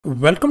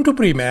Welcome to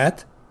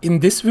PreMath. In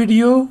this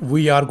video,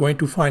 we are going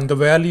to find the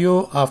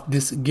value of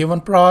this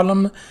given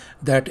problem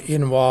that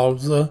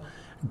involves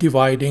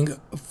dividing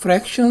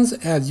fractions.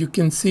 As you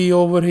can see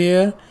over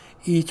here,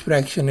 each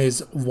fraction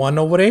is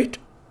 1/8.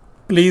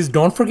 Please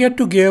don't forget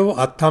to give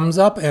a thumbs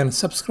up and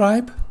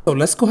subscribe. So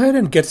let's go ahead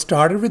and get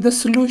started with the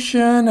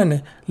solution,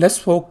 and let's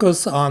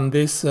focus on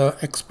this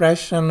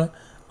expression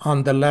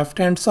on the left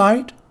hand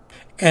side.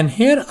 And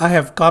here I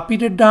have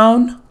copied it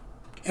down.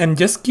 And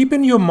just keep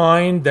in your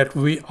mind that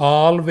we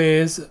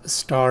always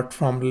start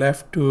from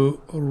left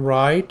to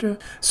right.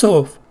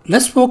 So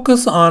let's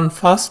focus on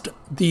first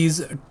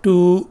these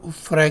two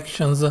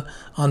fractions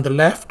on the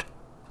left.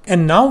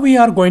 And now we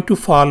are going to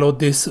follow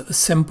this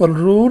simple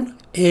rule.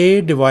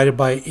 A divided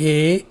by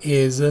A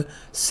is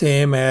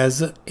same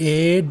as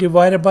A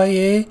divided by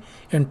A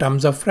in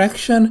terms of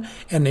fraction,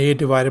 and A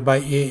divided by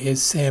A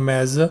is same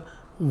as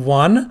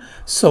 1.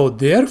 So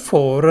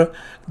therefore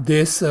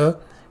this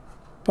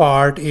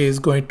part is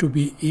going to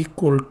be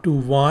equal to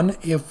 1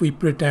 if we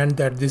pretend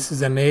that this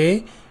is an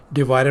A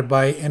divided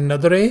by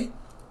another A.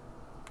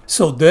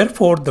 So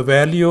therefore the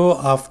value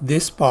of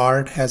this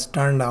part has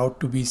turned out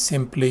to be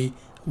simply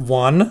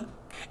 1.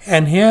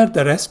 And here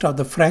the rest of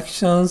the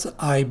fractions,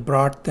 I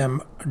brought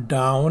them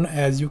down,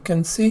 as you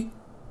can see.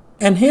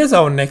 And here's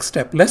our next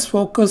step. Let's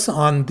focus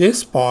on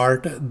this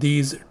part,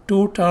 these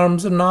two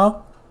terms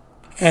now.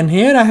 And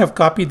here I have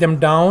copied them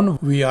down.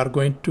 We are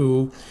going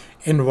to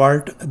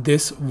invert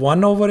this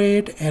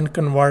 1/8 and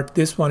convert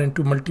this one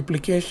into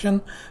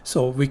multiplication.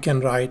 So we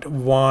can write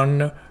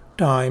 1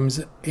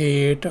 times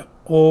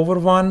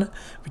 8/1,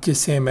 which is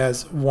same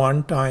as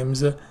 1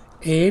 times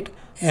 8,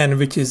 and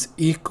which is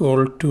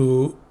equal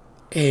to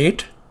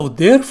 8. So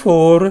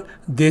therefore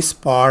this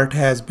part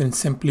has been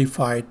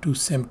simplified to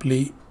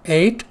simply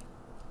 8.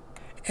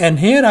 And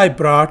here I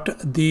brought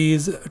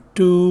these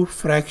two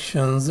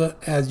fractions,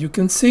 as you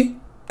can see.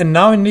 And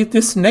now in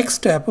this next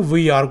step,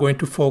 we are going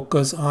to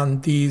focus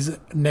on these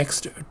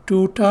next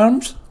two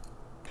terms.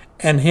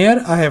 And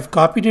here I have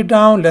copied it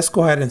down. Let's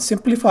go ahead and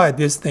simplify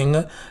this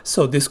thing.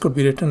 So this could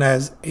be written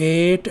as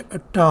 8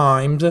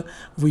 times.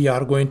 We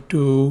are going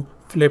to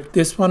flip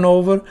this one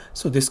over.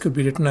 So this could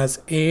be written as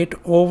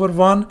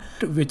 8/1,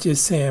 which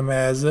is same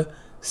as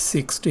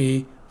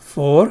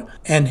 64.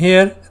 And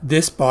here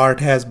this part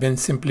has been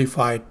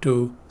simplified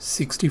to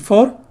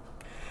 64.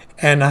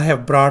 And I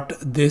have brought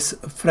this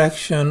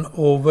fraction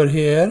over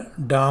here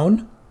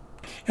down.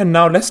 And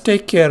now let's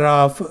take care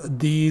of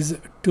these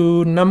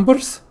two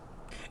numbers.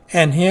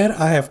 And here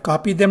I have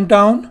copied them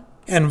down.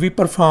 And we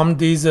performed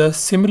these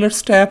similar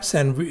steps,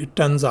 and it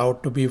turns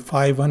out to be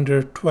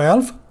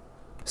 512.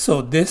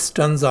 So this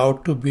turns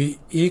out to be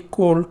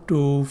equal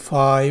to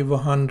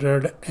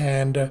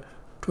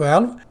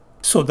 512.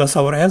 So thus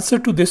our answer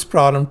to this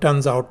problem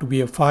turns out to be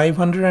a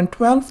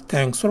 512.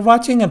 Thanks for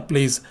watching, and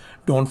please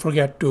don't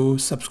forget to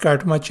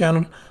subscribe to my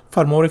channel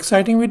for more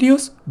exciting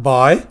videos.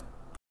 Bye.